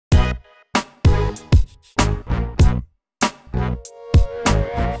Shout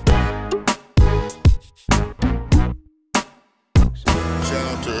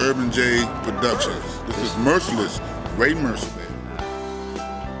out to Irvin J Productions. This is Merciless, Ray Mercer.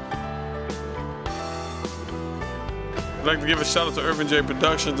 I'd like to give a shout out to Irvin J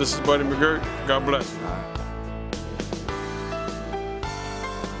Productions. This is Buddy McGirt. God bless.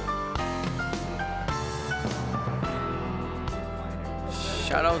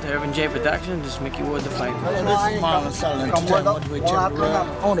 Shout out to Irvin J Productions. This is Mickey Wood, the fighter. Hello, this is Marlon Sullivan, two-time welterweight champion.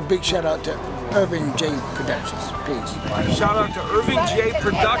 I want a big shout out to Irvin J Productions. Peace. Shout out to Irvin J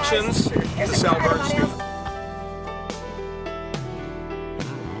Productions, the Salbergs.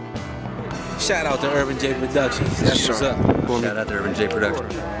 Shout out to Irvin J Productions. That's what's up. Shout out to Irvin J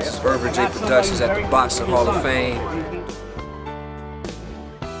Productions. Irvin J Productions at the Boxing Hall of Fame.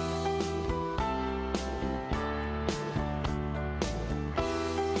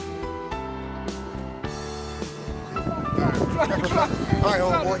 All right,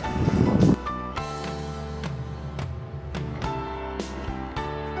 homeboy.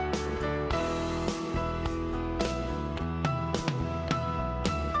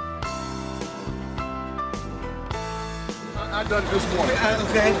 I done it this morning.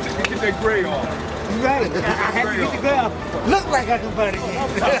 Okay. To get that gray off. You got it. I had to get the gray off. Look like I can fight again.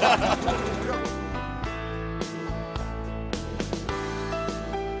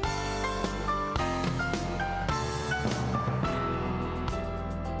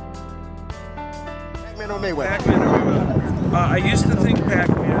 Pac-Man or Mayweather? I used to think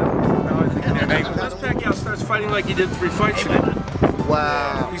Pac-Man. Now I think Mayweather. Unless Pacquiao starts fighting like he did 3 fights ago.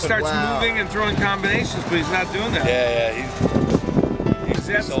 Wow. He starts moving and throwing combinations, but he's not doing that. Yeah,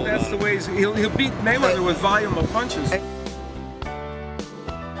 That's the way he'll beat Mayweather with volume of punches.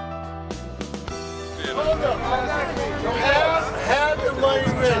 Have the money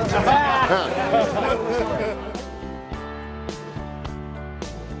ready.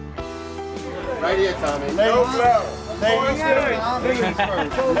 Right here, Tommy. Ladies first.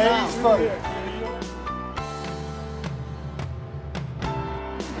 Ladies first.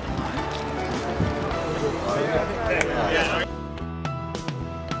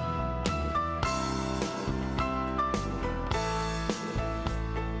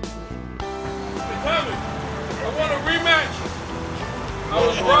 I want a rematch. I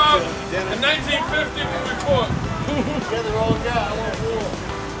was robbed in 1950 when we fought. You're the wrong guy. I want war.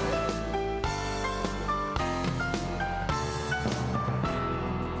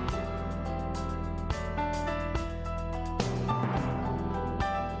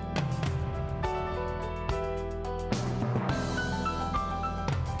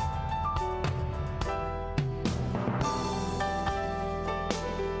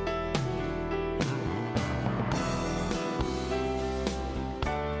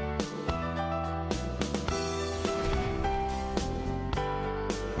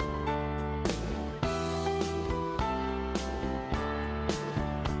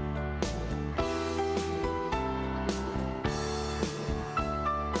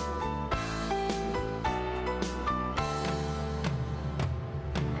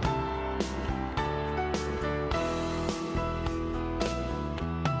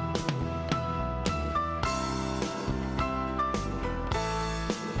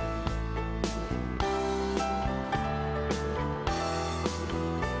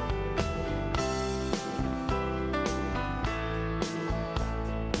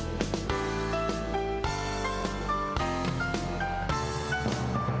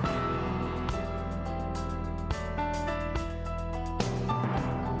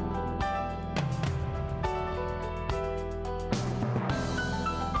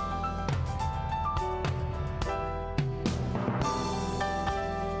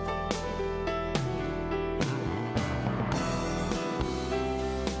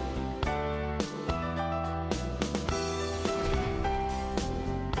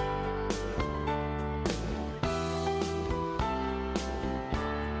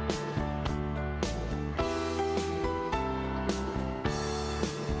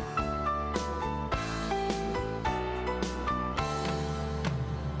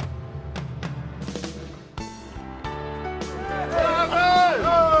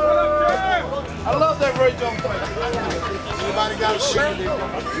 I love that Ray Jones fight. Anybody got a shirt?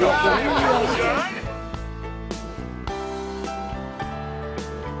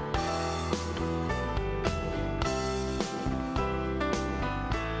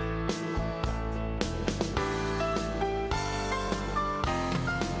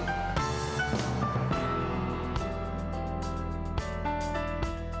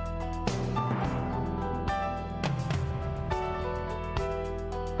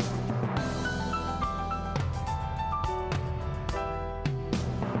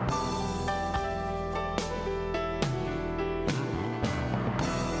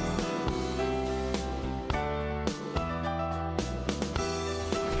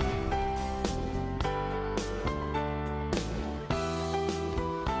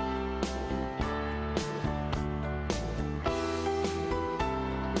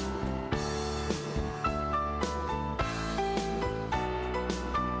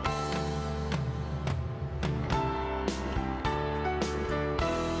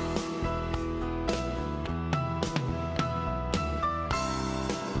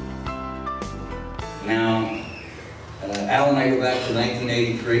 Al and I go back to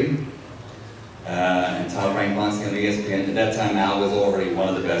 1983, and Top Rank Boxing on ESPN. At that time, Al was already one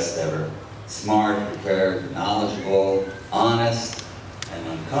of the best ever. Smart, prepared, knowledgeable, honest, and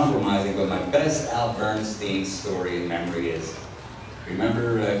uncompromising. But my best Al Bernstein story and memory is,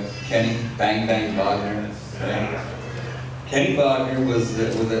 remember Kenny Bang Bang Wagner? Kenny Wagner was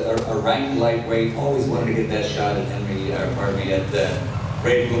a ranked lightweight, always wanted to get that shot at at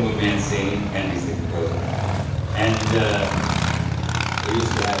Ray Bloom with Mancini, Henry's the composer. And we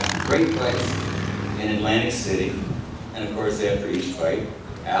used to have some great fights in Atlantic City. And of course, after each fight,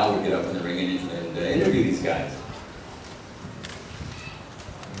 Al would get up in the ring and interview these guys.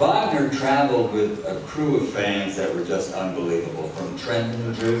 Wagner traveled with a crew of fans that were just unbelievable, from Trenton,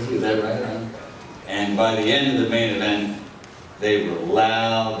 New Jersey, is that right? And by the end of the main event, they were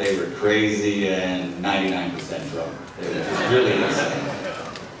loud, they were crazy, and 99% drunk. It was really insane.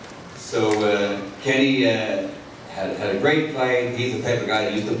 So Kenny had a great fight. He's the type of guy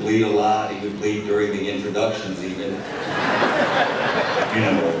that used to bleed a lot. He would bleed during the introductions even. You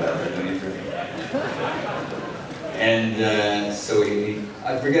know more about that, don't you? And so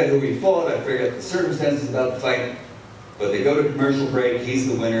I forget who he fought, I forget the circumstances about the fight, but they go to commercial break, he's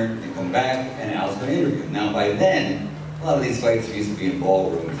the winner, they come back, and Al's going to interview him. Now by then, a lot of these fights used to be in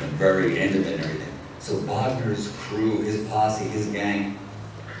ballrooms and very intimate and everything. So Wagner's crew, his posse, his gang,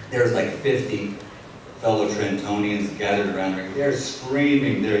 there's like 50 fellow Trentonians gathered around there. They're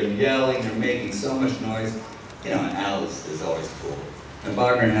screaming, they're yelling, they're making so much noise. You know, and Al is always cool. And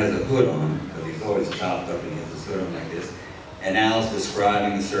Wagner has a hood on, because he's always chopped up and he has his hood on like this. And Al's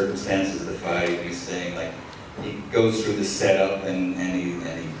describing the circumstances of the fight. He's saying, like, he goes through the setup and he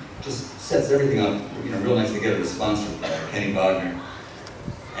just sets everything up, you know, real nice to get a response from Kenny Wagner.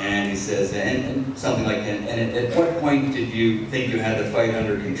 And he says, and something like, and at what point did you think you had the fight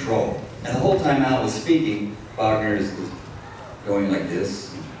under control? And the whole time Al was speaking, Wagner is going like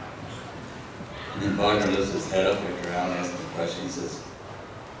this. And then Wagner lifts his head up after Al asks him a question. He says,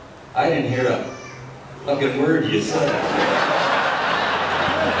 I didn't hear a fucking word you said.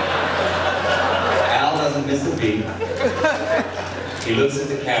 Al doesn't miss a beat. He looks at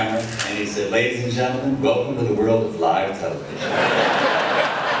the camera and he said, ladies and gentlemen, welcome to the world of live television.